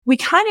we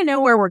kind of know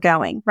where we're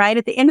going, right?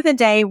 At the end of the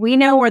day, we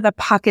know where the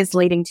puck is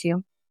leading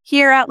to.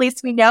 Here, at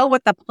least we know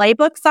what the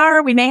playbooks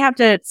are. We may have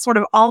to sort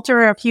of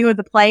alter a few of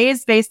the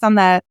plays based on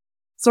the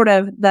sort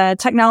of the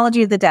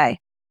technology of the day.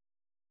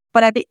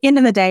 But at the end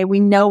of the day, we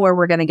know where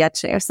we're going to get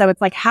to. So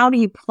it's like, how do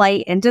you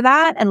play into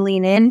that and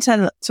lean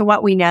into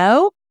what we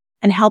know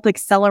and help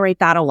accelerate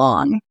that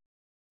along?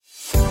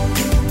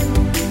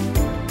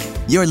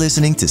 You're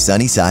listening to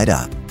Sunny Side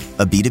Up,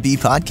 a B2B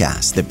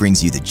podcast that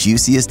brings you the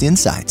juiciest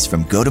insights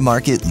from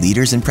go-to-market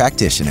leaders and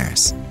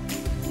practitioners.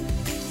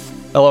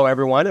 Hello,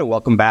 everyone, and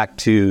welcome back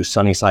to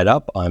Sunny Side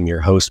Up. I'm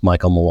your host,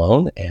 Michael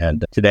Malone,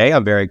 and today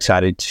I'm very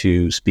excited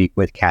to speak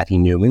with Kathy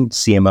Newman,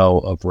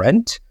 CMO of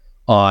Rent,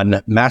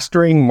 on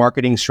mastering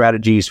marketing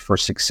strategies for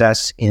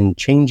success in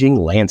changing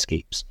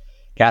landscapes.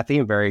 Kathy,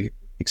 I'm very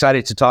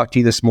excited to talk to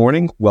you this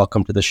morning.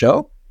 Welcome to the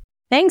show.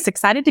 Thanks.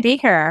 Excited to be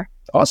here.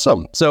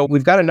 Awesome. So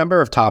we've got a number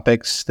of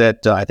topics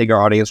that I think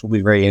our audience will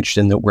be very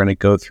interested in that we're going to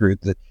go through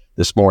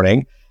this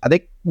morning. I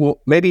think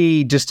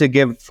maybe just to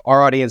give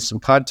our audience some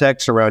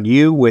context around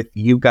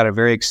you've got a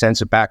very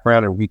extensive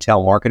background in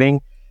retail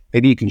marketing.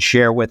 Maybe you can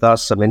share with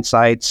us some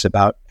insights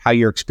about how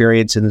your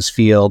experience in this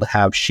field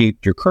have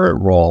shaped your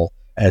current role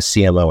as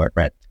CMO at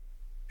Rent.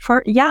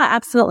 Yeah,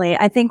 absolutely.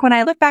 I think when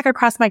I look back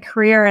across my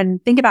career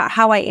and think about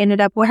how I ended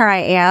up where I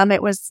am,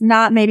 it was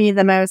not maybe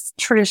the most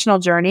traditional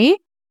journey,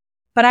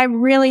 but I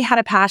really had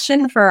a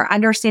passion for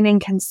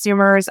understanding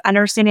consumers,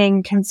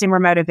 understanding consumer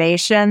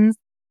motivations,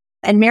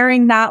 and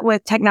marrying that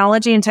with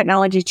technology and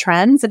technology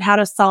trends and how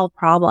to solve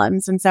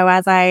problems. And so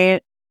as I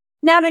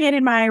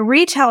navigated my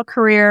retail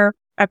career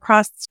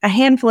across a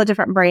handful of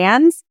different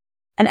brands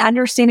and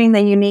understanding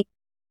the unique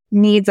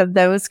needs of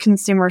those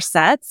consumer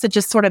sets, it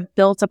just sort of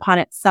built upon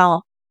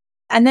itself.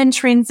 And then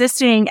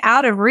transitioning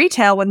out of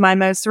retail with my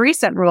most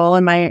recent role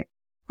and my,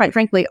 quite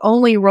frankly,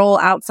 only role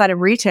outside of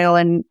retail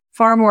in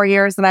far more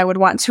years than I would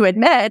want to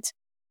admit,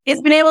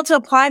 it's been able to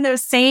apply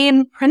those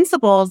same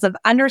principles of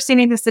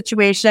understanding the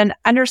situation,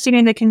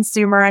 understanding the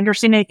consumer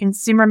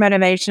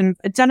motivations,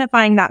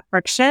 identifying that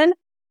friction,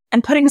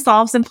 and putting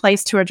solves in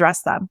place to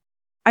address them.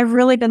 I've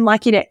really been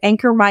lucky to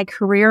anchor my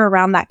career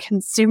around that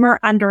consumer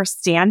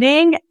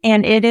understanding,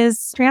 and it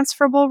is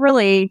transferable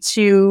really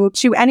to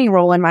any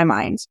role in my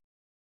mind.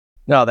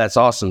 No, that's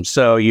awesome.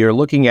 So you're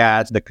looking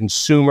at the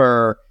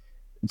consumer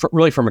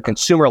really from a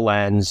consumer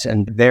lens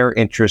and their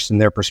interest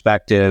and their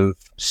perspective.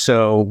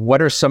 So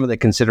what are some of the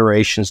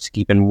considerations to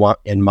keep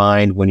in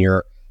mind when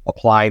you're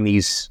applying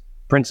these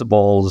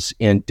principles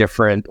in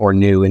different or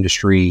new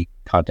industry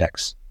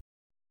contexts?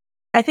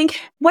 I think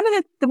one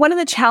of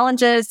the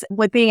challenges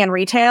with being in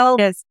retail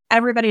is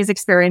everybody's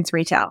experienced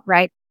retail,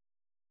 right?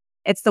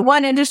 It's the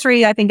one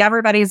industry I think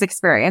everybody's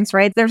experienced,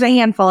 right? There's a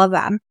handful of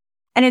them.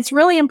 And it's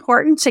really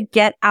important to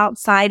get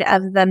outside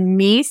of the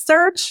me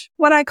search,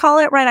 what I call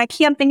it, right? I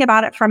can't think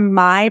about it from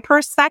my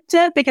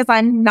perspective because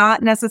I'm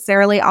not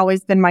necessarily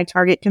always been my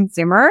target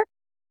consumer.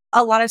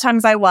 A lot of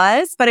times I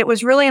was, but it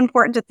was really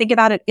important to think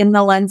about it in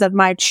the lens of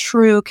my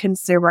true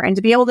consumer. And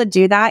to be able to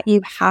do that, you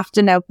have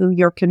to know who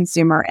your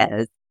consumer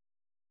is.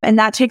 And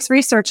that takes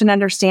research and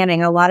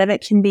understanding. A lot of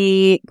it can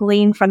be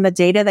gleaned from the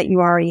data that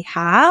you already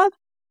have.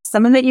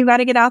 Some of it you got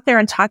to get out there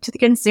and talk to the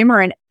consumer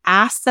and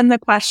ask them the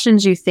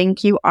questions you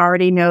think you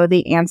already know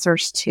the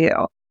answers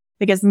to.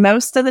 Because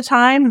most of the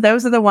time,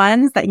 those are the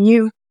ones that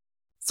you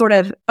sort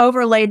of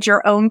overlaid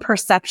your own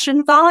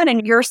perceptions on,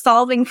 and you're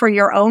solving for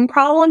your own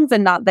problems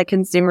and not the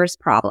consumer's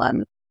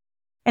problems.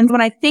 And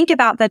when I think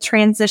about the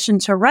transition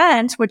to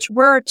Rent, which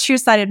we're a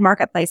two-sided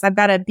marketplace, I've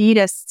got a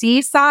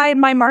B2C side,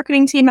 my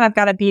marketing team, and I've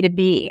got a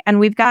B2B. And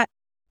we've got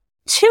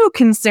two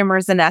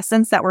consumers in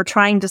essence that we're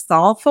trying to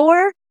solve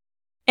for.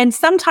 And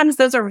sometimes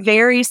those are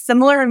very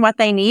similar in what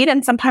they need,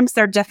 and sometimes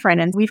they're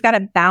different. And we've got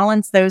to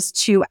balance those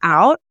two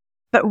out,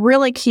 but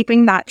really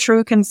keeping that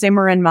true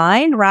consumer in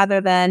mind rather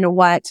than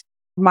what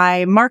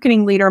my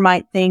marketing leader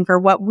might think or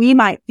what we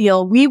might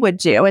feel we would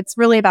do. It's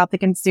really about the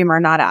consumer,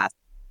 not us.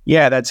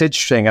 Yeah, that's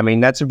interesting. I mean,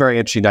 that's a very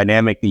interesting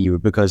dynamic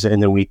because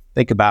and then we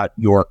think about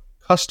your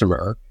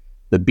customer,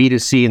 the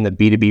B2C and the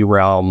B2B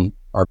realm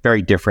are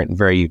very different and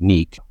very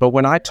unique. But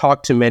when I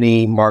talk to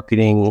many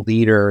marketing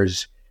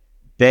leaders,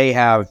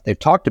 they've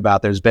talked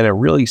about there's been a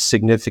really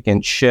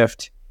significant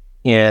shift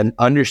in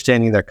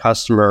understanding their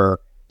customer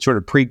sort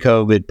of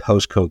pre-COVID,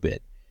 post-COVID,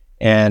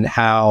 and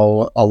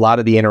how a lot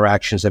of the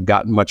interactions have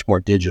gotten much more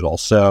digital.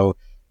 So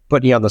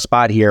putting you on the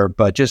spot here,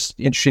 but just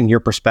interested in your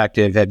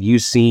perspective, have you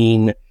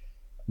seen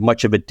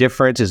much of a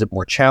difference? Is it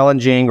more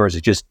challenging or is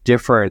it just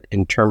different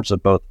in terms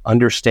of both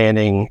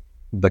understanding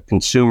the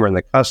consumer and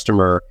the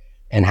customer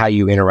and how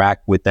you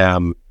interact with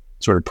them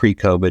sort of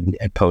pre-COVID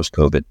and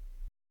post-COVID?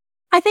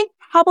 I think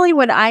probably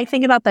when I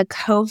think about the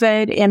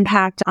COVID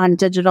impact on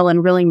digital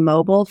and really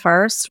mobile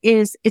first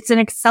is it's an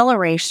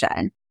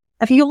acceleration.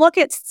 If you look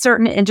at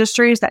certain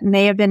industries that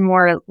may have been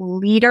more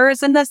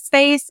leaders in this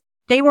space,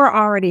 they were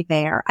already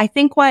there. I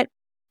think what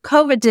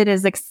COVID did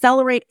is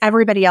accelerate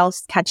everybody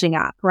else catching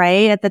up,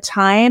 right? At the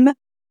time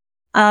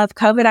of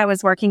COVID, I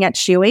was working at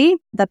Chewy,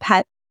 the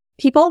pet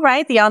people,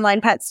 right? The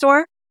online pet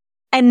store.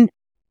 And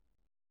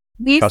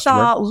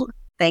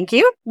Thank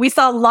you. We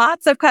saw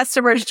lots of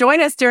customers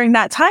join us during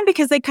that time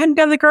because they couldn't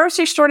go to the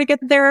grocery store to get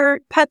their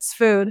pets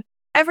food.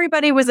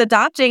 Everybody was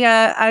adopting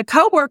a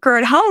coworker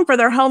at home for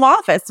their home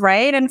office,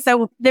 right? And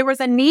so there was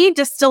a need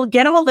to still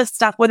get all this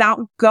stuff without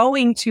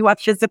going to a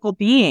physical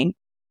being.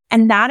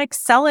 And that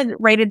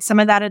accelerated some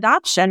of that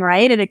adoption,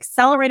 right? It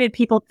accelerated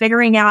people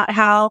figuring out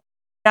how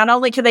not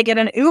only could they get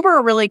an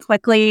Uber really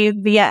quickly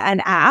via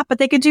an app, but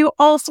they could do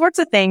all sorts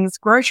of things,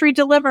 grocery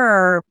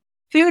deliver,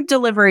 food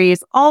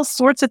deliveries, all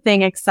sorts of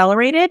things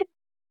accelerated.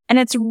 And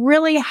it's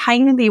really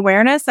heightened the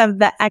awareness of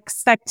the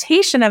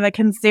expectation of a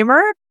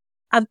consumer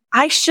of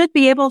I should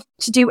be able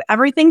to do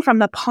everything from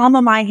the palm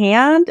of my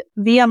hand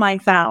via my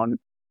phone.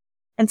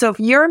 And so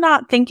if you're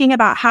not thinking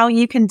about how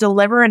you can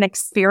deliver an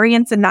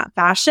experience in that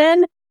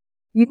fashion,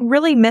 you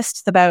really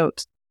missed the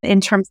boat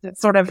in terms of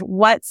sort of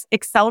what's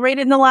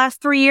accelerated in the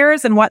last 3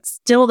 years and what's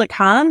still to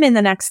come in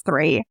the next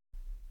 3.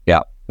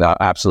 Yeah, no,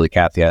 absolutely,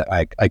 Kathy.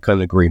 I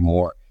couldn't agree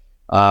more.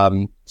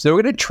 So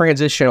we're going to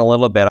transition a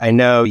little bit. I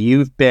know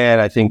you've been,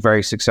 I think,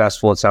 very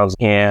successful, it sounds,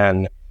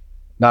 in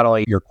not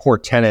only your core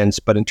tenants,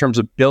 but in terms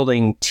of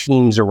building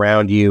teams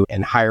around you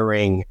and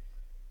hiring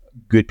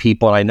good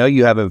people. And I know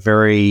you have a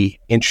very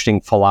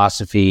interesting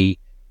philosophy.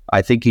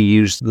 I think you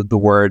used the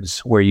words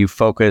where you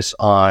focus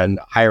on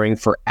hiring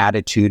for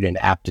attitude and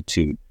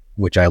aptitude,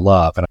 which I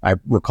love. And I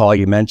recall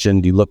you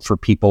mentioned you look for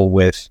people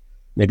with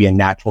maybe a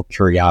natural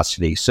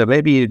curiosity. So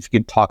maybe if you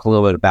could talk a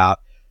little bit about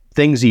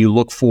things that you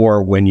look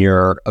for when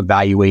you're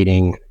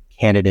evaluating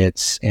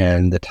candidates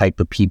and the type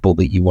of people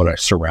that you want to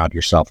surround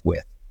yourself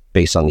with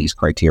based on these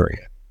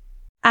criteria.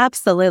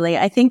 Absolutely.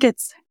 I think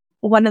it's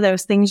one of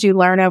those things you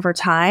learn over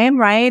time,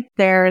 right?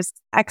 There's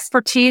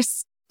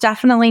expertise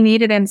definitely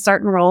needed in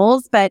certain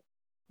roles, but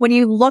when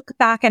you look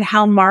back at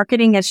how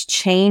marketing has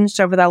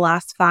changed over the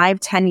last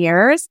 5-10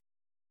 years,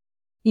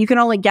 you can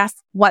only guess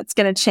what's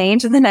going to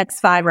change in the next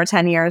 5 or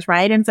 10 years,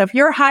 right? And so if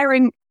you're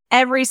hiring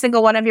every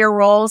single one of your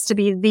roles to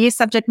be the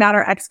subject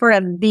matter expert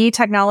of the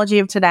technology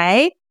of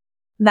today,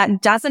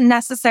 that doesn't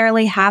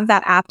necessarily have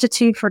that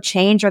aptitude for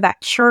change or that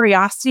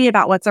curiosity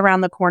about what's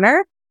around the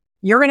corner,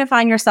 you're going to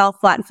find yourself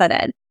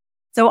flat-footed.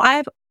 So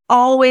I've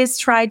always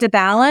tried to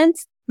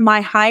balance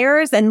my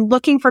hires and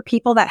looking for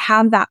people that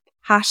have that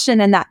passion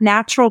and that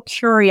natural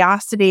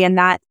curiosity and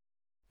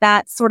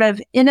that sort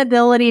of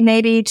inability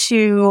maybe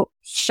to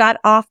shut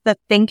off the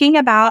thinking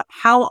about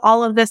how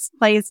all of this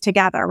plays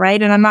together,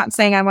 right? And I'm not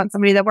saying I want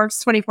somebody that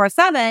works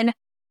 24/7,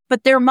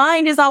 but their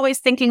mind is always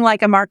thinking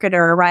like a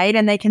marketer, right?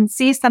 And they can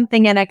see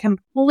something in a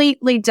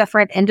completely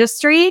different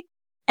industry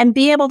and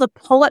be able to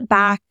pull it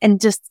back and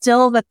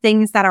distill the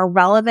things that are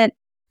relevant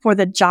for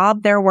the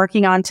job they're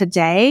working on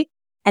today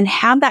and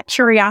have that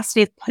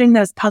curiosity of putting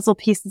those puzzle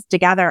pieces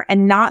together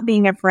and not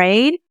being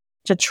afraid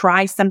to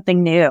try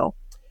something new.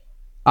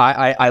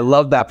 I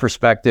love that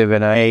perspective.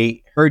 And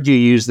I heard you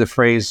use the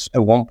phrase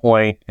at one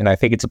point, and I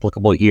think it's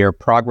applicable here,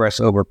 progress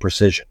over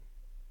precision,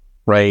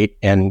 right?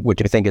 And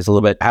which I think is a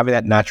little bit having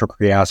that natural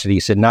curiosity.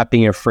 You said not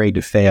being afraid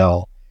to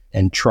fail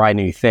and try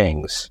new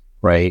things,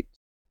 right?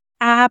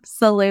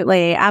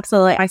 Absolutely.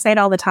 Absolutely. I say it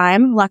all the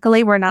time.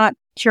 Luckily, we're not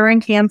curing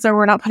cancer.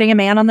 We're not putting a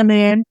man on the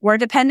moon. We're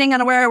depending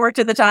on where I worked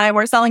at the time.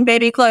 We're selling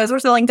baby clothes. We're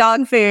selling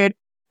dog food.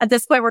 At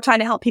this point, we're trying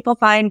to help people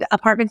find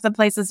apartments and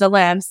places to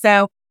live.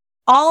 So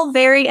all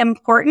very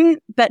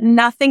important, but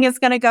nothing is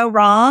going to go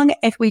wrong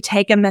if we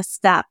take a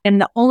misstep. And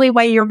the only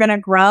way you're going to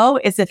grow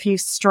is if you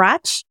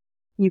stretch.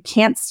 You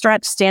can't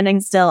stretch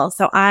standing still.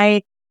 So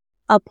I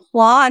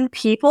applaud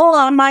people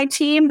on my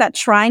team that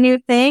try new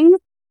things.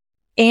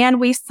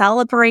 And we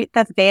celebrate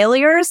the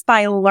failures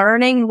by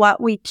learning what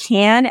we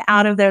can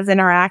out of those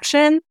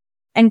interactions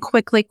and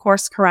quickly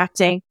course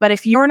correcting. But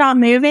if you're not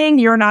moving,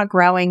 you're not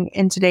growing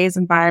in today's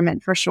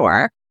environment for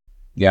sure.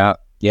 Yeah.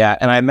 Yeah.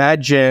 And I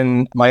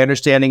imagine my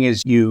understanding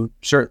is you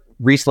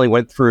recently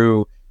went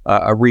through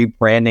a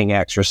rebranding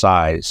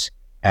exercise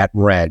at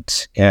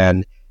Rent,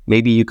 and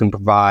maybe you can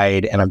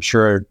provide, and I'm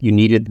sure you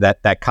needed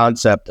that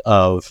concept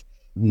of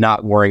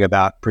not worrying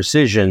about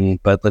precision,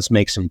 but let's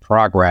make some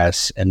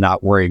progress and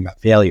not worrying about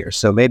failure.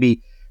 So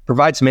maybe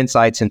provide some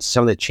insights into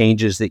some of the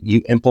changes that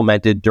you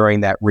implemented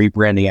during that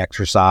rebranding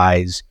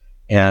exercise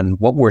and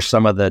what were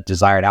some of the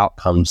desired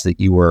outcomes that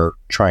you were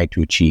trying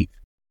to achieve.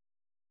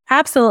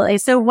 Absolutely.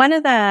 So one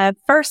of the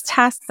first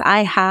tasks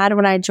I had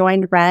when I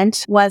joined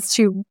Rent was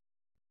to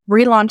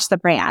relaunch the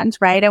brand,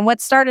 right? And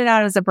what started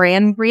out as a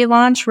brand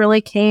relaunch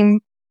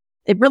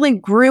really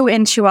grew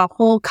into a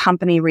whole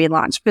company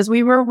relaunch because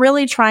we were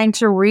really trying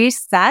to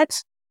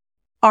reset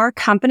our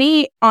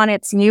company on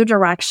its new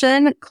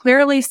direction,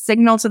 clearly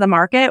signal to the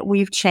market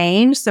we've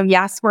changed. So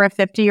yes, we're a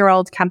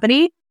 50-year-old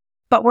company,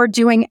 but we're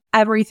doing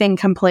everything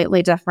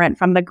completely different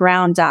from the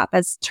ground up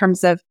as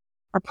terms of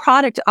our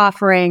product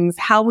offerings,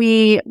 how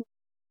we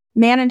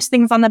manage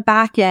things on the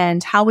back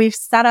end, how we've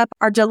set up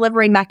our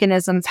delivery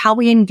mechanisms, how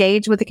we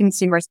engage with the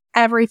consumers.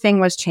 Everything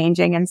was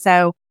changing. And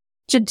so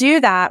to do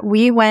that,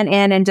 we went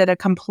in and did a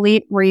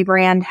complete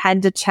rebrand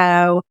head to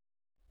toe,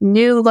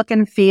 new look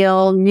and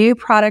feel, new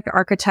product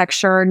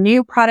architecture,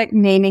 new product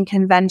naming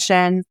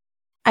convention,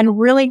 and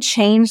really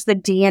changed the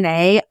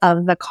DNA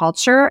of the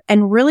culture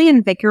and really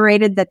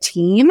invigorated the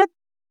team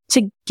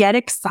to get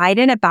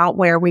excited about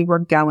where we were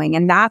going.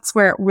 And that's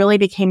where it really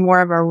became more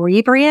of a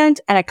rebrand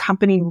and a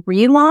company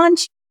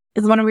relaunch,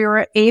 is when we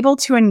were able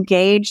to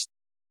engage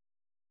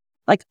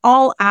like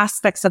all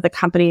aspects of the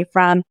company,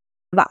 from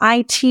the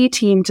IT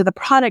team to the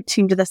product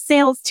team to the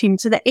sales team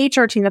to the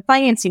HR team, the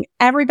finance team.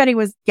 Everybody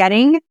was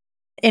getting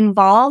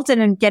involved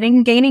and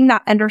gaining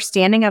that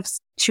understanding of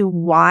to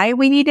why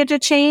we needed to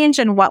change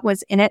and what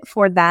was in it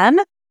for them,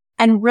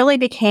 and really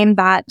became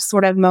that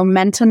sort of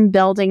momentum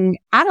building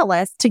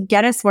catalyst to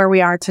get us where we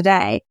are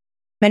today.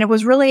 And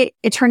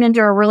it turned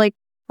into a really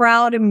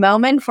proud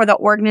moment for the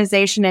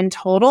organization in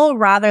total,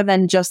 rather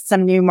than just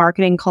some new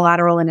marketing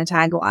collateral in a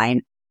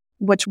tagline,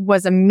 which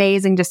was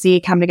amazing to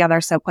see come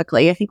together so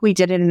quickly. I think we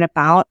did it in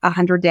about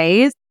 100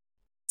 days.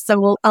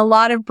 So a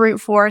lot of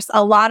brute force,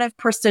 a lot of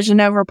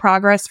precision over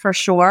progress for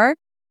sure.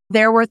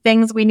 There were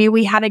things we knew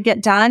we had to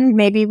get done.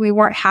 Maybe we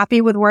weren't happy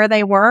with where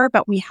they were,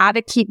 but we had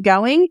to keep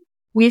going.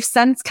 We've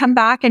since come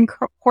back and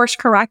course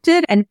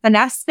corrected and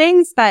finessed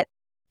things, but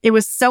it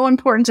was so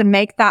important to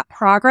make that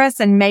progress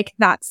and make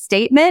that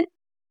statement.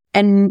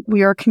 And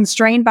we are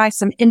constrained by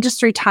some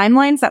industry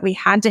timelines that we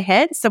had to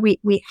hit. So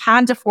we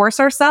had to force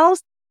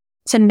ourselves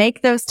to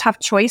make those tough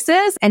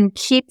choices and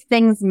keep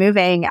things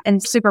moving,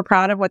 and super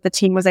proud of what the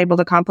team was able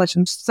to accomplish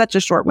in such a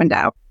short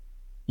window.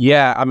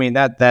 Yeah, I mean,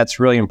 that's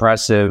really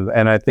impressive.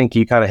 And I think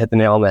you kind of hit the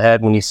nail on the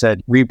head when you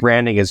said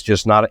rebranding is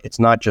it's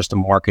not just a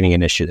marketing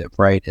initiative,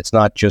 right? It's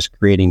not just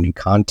creating new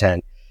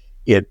content.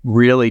 It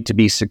really, to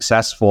be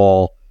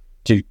successful,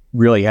 to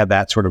really have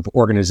that sort of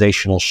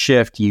organizational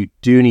shift, you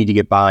do need to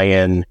get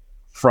buy-in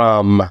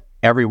from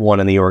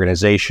everyone in the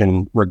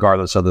organization,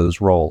 regardless of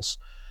those roles.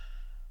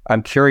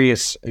 I'm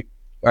curious,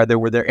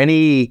 were there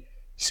any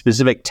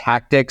specific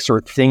tactics or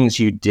things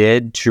you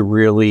did to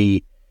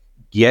really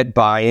get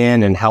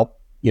buy-in and help,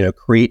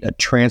 create a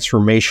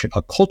transformation,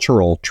 a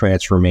cultural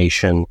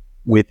transformation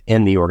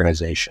within the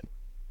organization?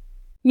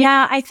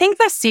 Yeah, I think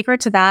the secret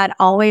to that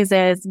always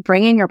is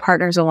bringing your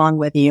partners along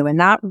with you. And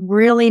that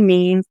really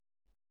means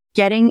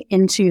getting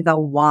into the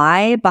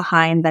why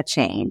behind the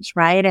change,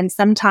 right? And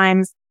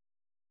sometimes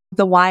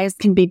the whys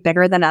can be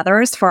bigger than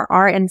others. For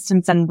our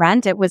instance in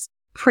Rent, it was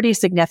pretty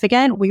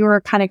significant. We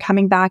were kind of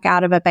coming back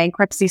out of a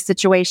bankruptcy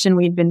situation.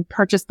 We'd been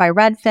purchased by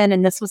Redfin,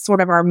 and this was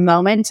sort of our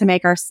moment to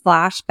make our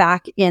splash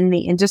back in the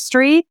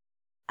industry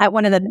at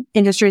one of the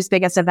industry's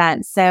biggest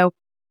events. So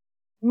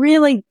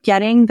really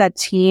getting the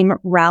team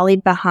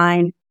rallied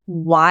behind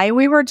why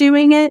we were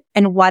doing it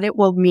and what it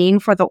will mean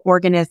for the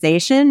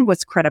organization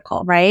was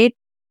critical, right?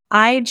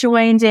 I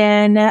joined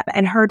in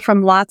and heard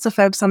from lots of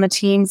folks on the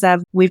teams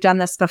of, we've done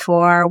this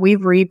before,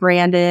 we've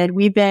rebranded,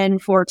 we've been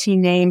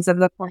 14 names over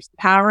the course of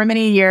however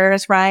many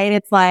years, right?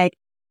 It's like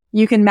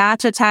you can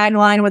match a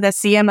tagline with a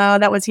CMO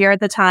that was here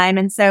at the time.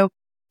 And so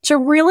to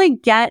really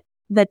get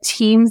the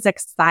teams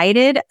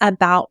excited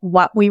about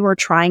what we were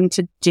trying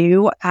to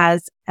do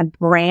as a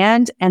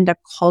brand and a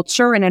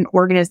culture and an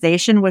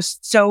organization was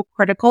so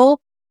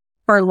critical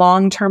for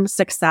long-term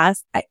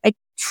success. I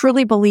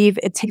truly believe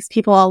it takes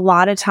people a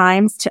lot of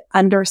times to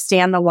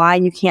understand the why.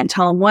 You can't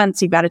tell them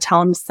once. You've got to tell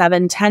them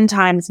 7, 10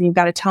 times, and you've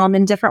got to tell them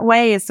in different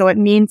ways. So it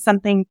means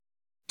something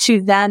to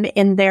them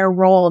in their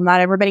role. Not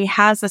everybody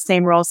has the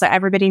same role, so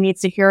everybody needs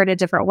to hear it a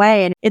different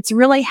way. And it's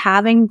really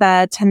having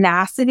the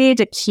tenacity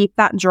to keep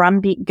that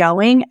drumbeat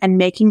going and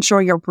making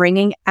sure you're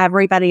bringing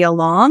everybody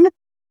along.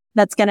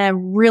 That's going to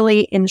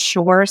really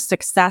ensure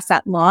success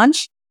at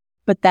launch,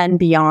 but then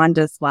beyond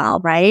as well,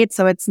 right?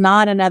 So it's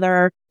not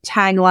another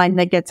tagline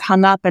that gets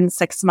hung up in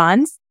 6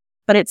 months,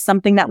 but it's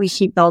something that we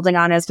keep building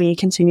on as we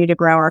continue to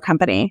grow our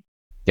company.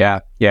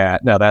 Yeah.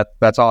 No,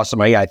 that's awesome.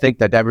 I think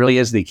that really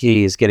is the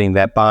key, is getting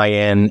that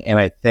buy-in. And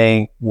I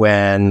think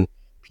when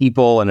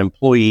people and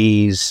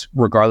employees,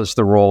 regardless of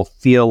the role,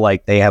 feel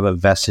like they have a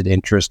vested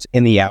interest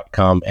in the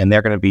outcome and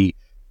they're going to be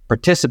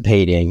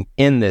participating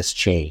in this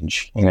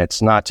change, and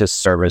it's not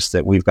just service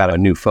that we've got a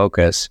new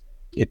focus,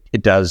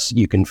 it does,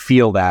 you can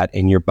feel that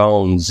in your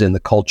bones, in the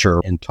culture,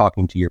 and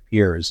talking to your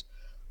peers.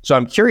 So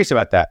I'm curious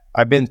about that.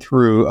 I've been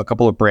through a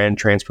couple of brand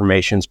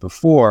transformations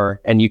before,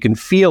 and you can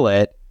feel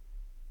it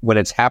when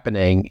it's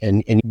happening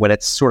and when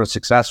it's sort of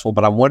successful.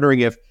 But I'm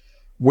wondering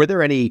were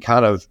there any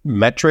kind of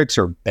metrics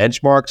or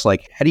benchmarks?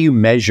 Like, how do you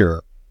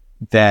measure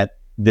that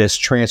this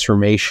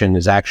transformation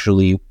is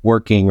actually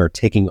working or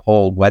taking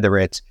hold, whether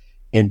it's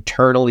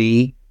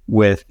internally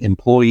with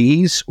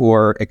employees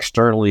or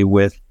externally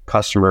with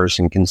customers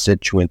and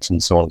constituents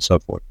and so on and so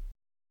forth?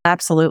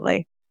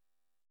 Absolutely.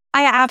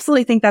 I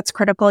absolutely think that's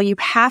critical. You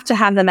have to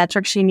have the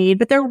metrics you need,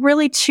 but there are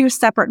really 2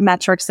 separate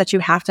metrics that you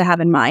have to have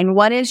in mind.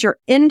 One is your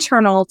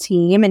internal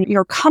team and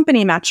your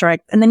company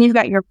metric, and then you've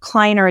got your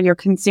client or your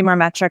consumer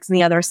metrics on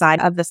the other side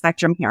of the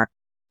spectrum here.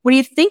 When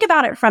you think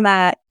about it from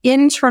an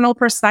internal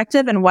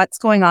perspective and what's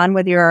going on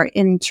with your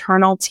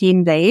internal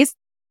team base,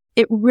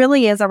 it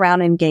really is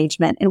around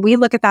engagement. And we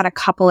look at that a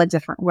couple of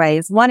different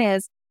ways. One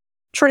is,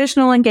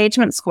 traditional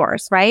engagement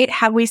scores, right?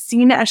 Have we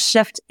seen a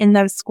shift in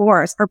those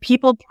scores? Are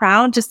people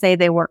proud to say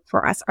they work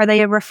for us? Are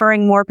they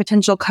referring more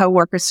potential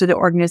coworkers to the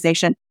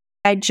organization?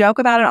 I joke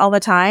about it all the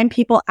time.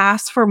 People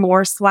ask for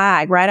more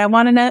swag, right? I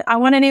want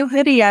a new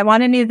hoodie. I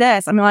want a new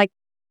this. I'm like,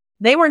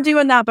 they weren't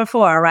doing that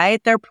before,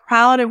 right? They're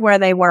proud of where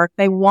they work.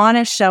 They want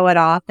to show it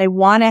off. They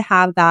want to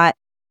have that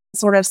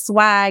sort of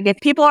swag. If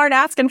people aren't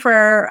asking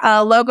for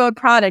a logoed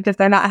product, if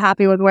they're not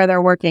happy with where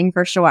they're working,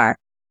 for sure.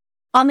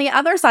 On the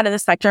other side of the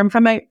spectrum,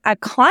 from a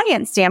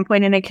client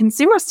standpoint and a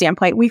consumer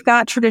standpoint, we've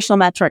got traditional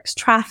metrics,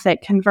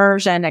 traffic,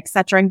 conversion, et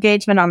cetera,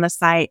 engagement on the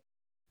site,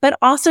 but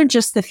also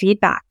just the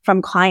feedback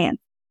from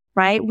clients,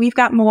 right? We've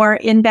got more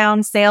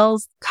inbound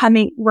sales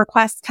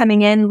requests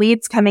coming in,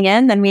 leads coming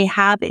in than we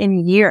have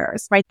in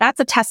years, right?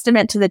 That's a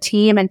testament to the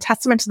team and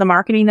testament to the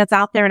marketing that's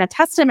out there and a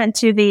testament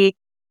to the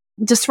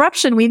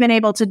disruption we've been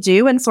able to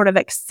do and sort of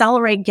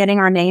accelerate getting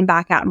our name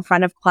back out in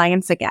front of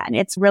clients again.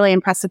 It's really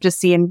impressive to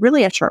see in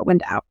really a short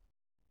window.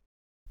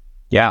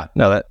 Yeah,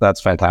 no, that's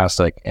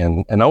fantastic.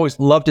 And always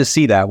love to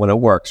see that when it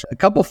works. A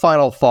couple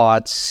final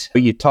thoughts.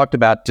 You talked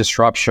about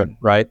disruption,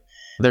 right?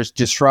 There's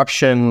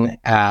disruption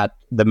at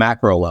the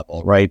macro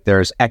level, right?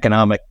 There's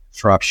economic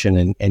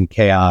disruption and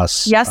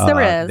chaos. Yes,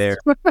 there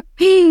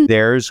is.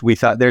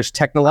 There's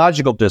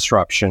technological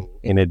disruption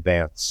in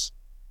advance.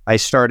 I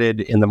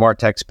started in the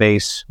MarTech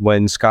space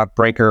when Scott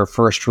Brinker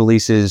first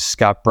releases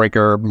Scott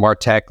Brinker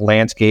MarTech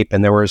Landscape,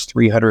 and there was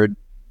 300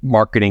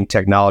 marketing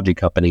technology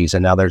companies,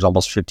 and now there's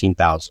almost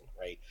 15,000,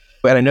 right?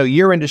 But I know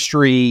your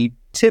industry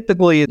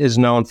typically is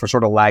known for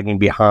sort of lagging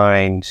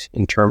behind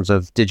in terms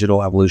of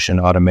digital evolution,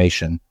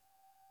 automation.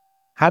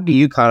 How do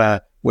you kind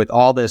of, with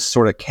all this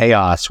sort of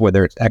chaos,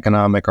 whether it's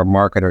economic or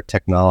market or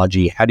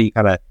technology, how do you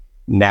kind of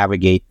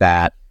navigate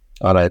that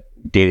on a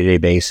day-to-day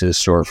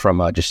basis or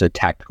from just a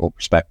tactical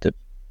perspective?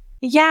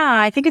 Yeah,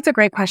 I think it's a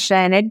great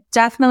question. It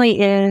definitely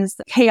is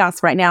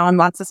chaos right now on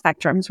lots of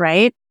spectrums,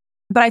 right?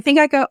 But I think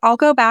I'll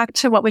go back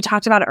to what we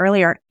talked about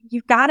earlier.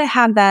 You've got to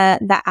have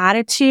the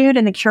attitude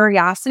and the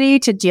curiosity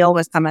to deal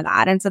with some of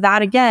that. And so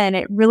that, again,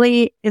 it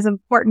really is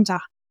important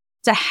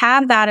to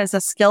have that as a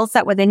skill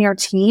set within your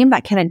team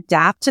that can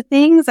adapt to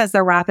things as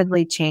they're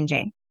rapidly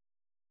changing.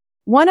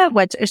 One of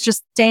which is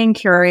just staying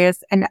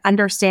curious and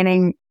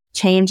understanding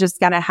change is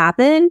going to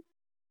happen.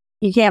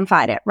 You can't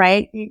fight it,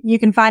 right? You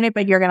can find it,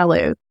 but you're going to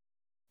lose.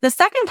 The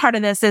second part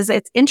of this is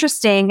it's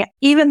interesting,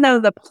 even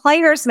though the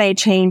players may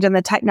change and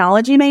the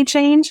technology may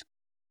change,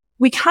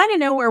 we kind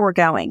of know where we're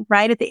going,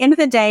 right? At the end of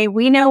the day,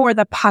 we know where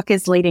the puck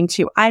is leading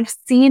to. I've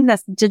seen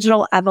this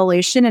digital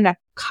evolution in a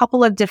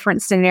couple of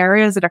different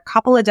scenarios at a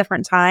couple of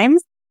different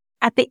times.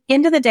 At the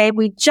end of the day,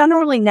 we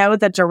generally know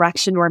the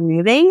direction we're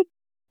moving,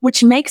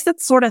 which makes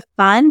it sort of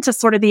fun to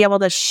sort of be able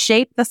to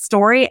shape the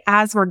story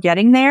as we're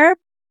getting there.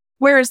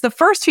 Whereas the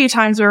first few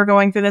times we were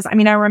going through this, I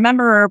mean, I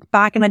remember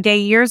back in the day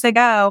years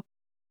ago,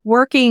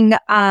 working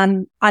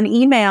on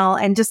email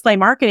and display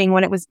marketing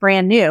when it was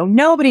brand new.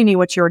 Nobody knew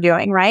what you were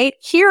doing, right?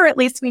 Here, at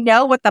least we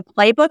know what the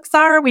playbooks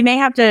are. We may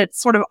have to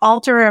sort of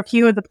alter a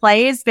few of the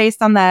plays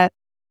based on the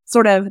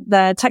sort of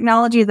the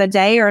technology of the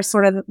day or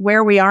sort of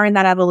where we are in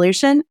that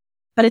evolution.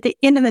 But at the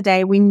end of the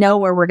day, we know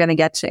where we're going to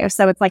get to.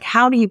 So it's like,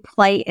 how do you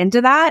play into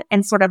that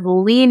and sort of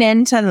lean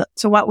into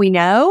what we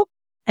know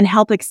and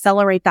help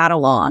accelerate that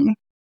along?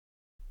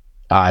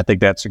 I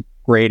think that's a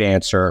great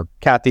answer.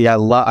 Kathy,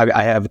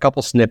 I have a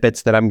couple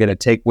snippets that I'm going to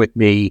take with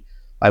me.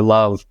 I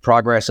love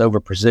progress over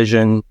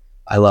precision.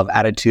 I love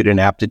attitude and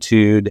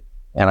aptitude.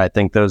 And I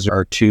think those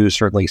are two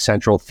certainly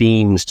central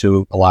themes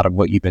to a lot of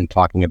what you've been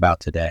talking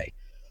about today.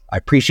 I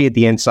appreciate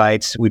the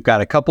insights. We've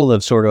got a couple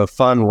of sort of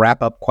fun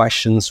wrap-up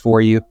questions for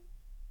you.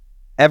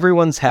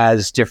 Everyone's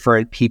has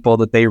different people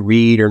that they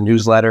read or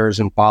newsletters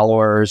and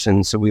followers.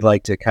 And so we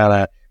like to kind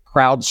of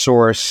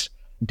crowdsource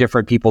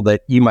different people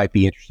that you might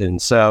be interested in.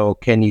 So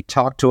can you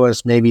talk to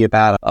us maybe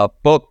about a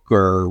book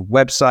or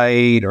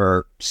website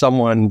or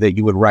someone that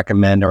you would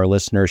recommend our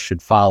listeners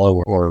should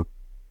follow or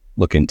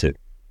look into?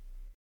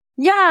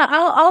 Yeah,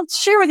 I'll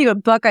share with you a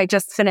book I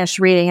just finished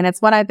reading, and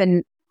it's what I've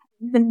been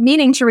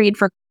meaning to read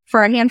for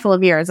a handful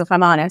of years, if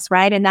I'm honest,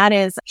 right? And that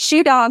is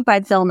Shoe Dog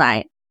by Phil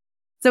Knight.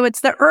 So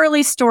it's the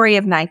early story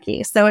of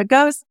Nike. So it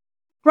goes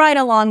right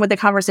along with the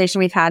conversation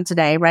we've had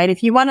today, right?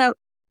 If you want to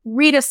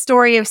read a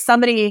story of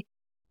somebody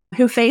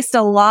who faced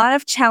a lot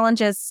of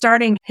challenges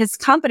starting his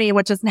company,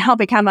 which has now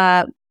become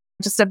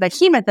just a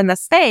behemoth in the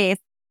space,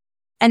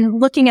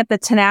 and looking at the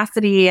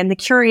tenacity and the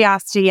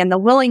curiosity and the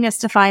willingness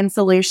to find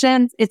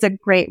solutions, it's a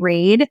great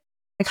read.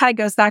 It kind of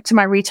goes back to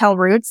my retail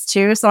roots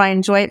too, so I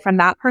enjoy it from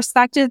that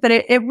perspective. But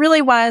it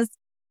really was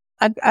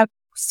a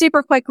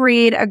super quick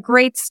read, a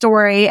great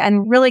story,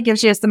 and really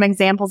gives you some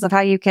examples of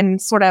how you can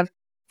sort of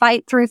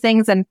fight through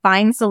things and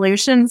find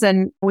solutions.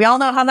 And we all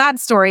know how that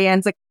story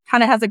ends. It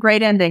kind of has a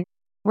great ending.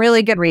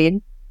 Really good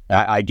read.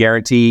 I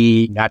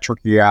guarantee natural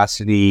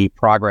curiosity,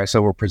 progress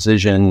over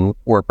precision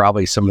were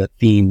probably some of the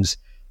themes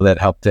that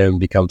helped him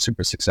become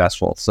super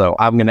successful. So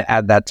I'm going to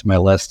add that to my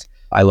list.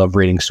 I love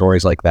reading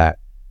stories like that.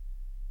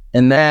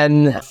 And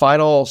then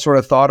final sort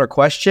of thought or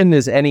question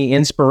is any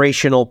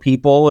inspirational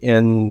people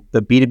in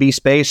the B2B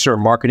space or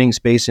marketing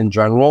space in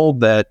general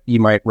that you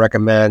might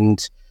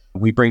recommend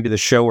we bring to the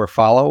show or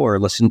follow or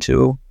listen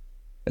to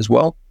as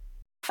well?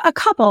 A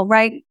couple,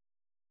 right?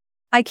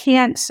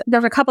 There's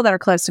a couple that are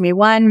close to me.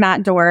 One,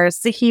 Matt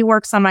Doors. He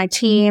works on my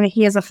team.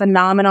 He is a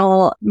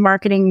phenomenal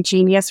marketing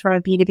genius from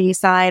a B2B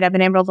side. I've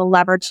been able to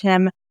leverage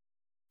him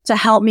to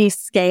help me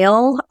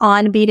scale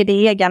on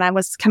B2B. Again, I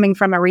was coming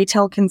from a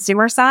retail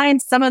consumer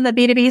side. Some of the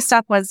B2B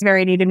stuff was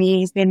very new to me.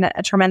 He's been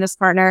a tremendous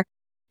partner.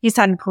 He's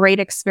had great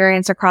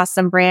experience across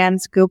some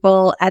brands,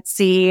 Google,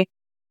 Etsy,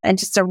 and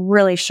just a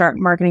really sharp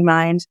marketing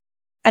mind.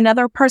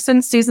 Another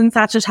person, Susan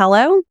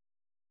Sacchitello.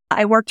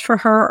 I worked for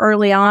her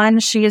early on.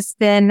 She has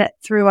been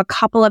through a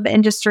couple of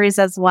industries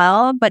as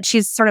well, but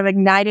she's sort of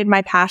ignited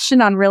my passion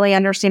on really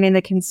understanding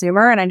the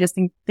consumer. And I just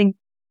think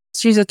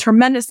she's a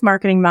tremendous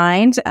marketing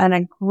mind and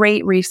a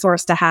great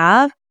resource to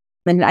have.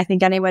 And I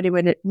think anybody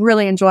would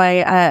really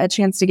enjoy a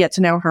chance to get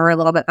to know her a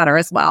little bit better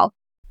as well.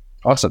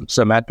 Awesome.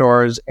 So Matt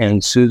Doors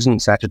and Susan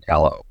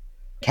Sacchitello.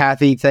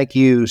 Kathy, thank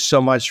you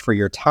so much for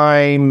your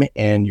time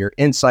and your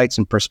insights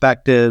and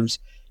perspectives.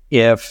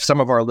 If some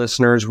of our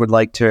listeners would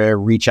like to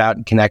reach out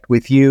and connect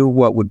with you,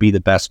 what would be the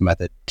best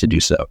method to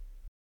do so?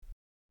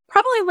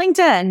 Probably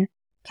LinkedIn.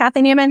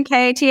 Kathy Newman,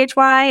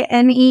 KathyNeuman.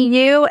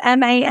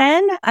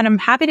 And I'm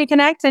happy to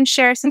connect and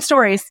share some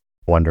stories.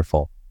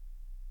 Wonderful.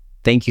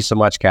 Thank you so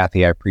much,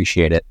 Kathy. I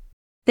appreciate it.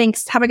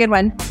 Thanks. Have a good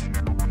one.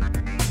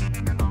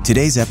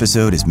 Today's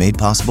episode is made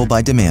possible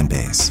by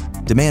Demandbase.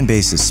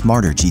 Demandbase is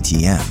smarter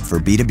GTM for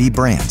B2B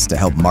brands to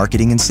help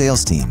marketing and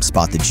sales teams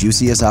spot the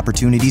juiciest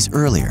opportunities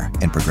earlier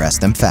and progress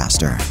them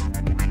faster.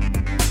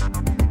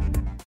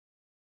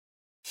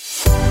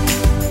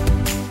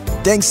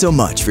 Thanks so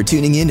much for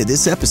tuning in to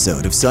this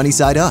episode of Sunny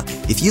Side Up.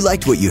 If you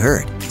liked what you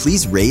heard,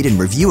 please rate and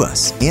review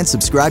us and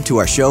subscribe to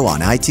our show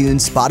on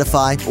iTunes,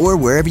 Spotify, or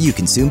wherever you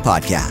consume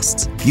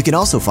podcasts. You can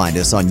also find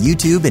us on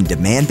YouTube and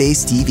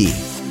Demandbase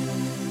TV.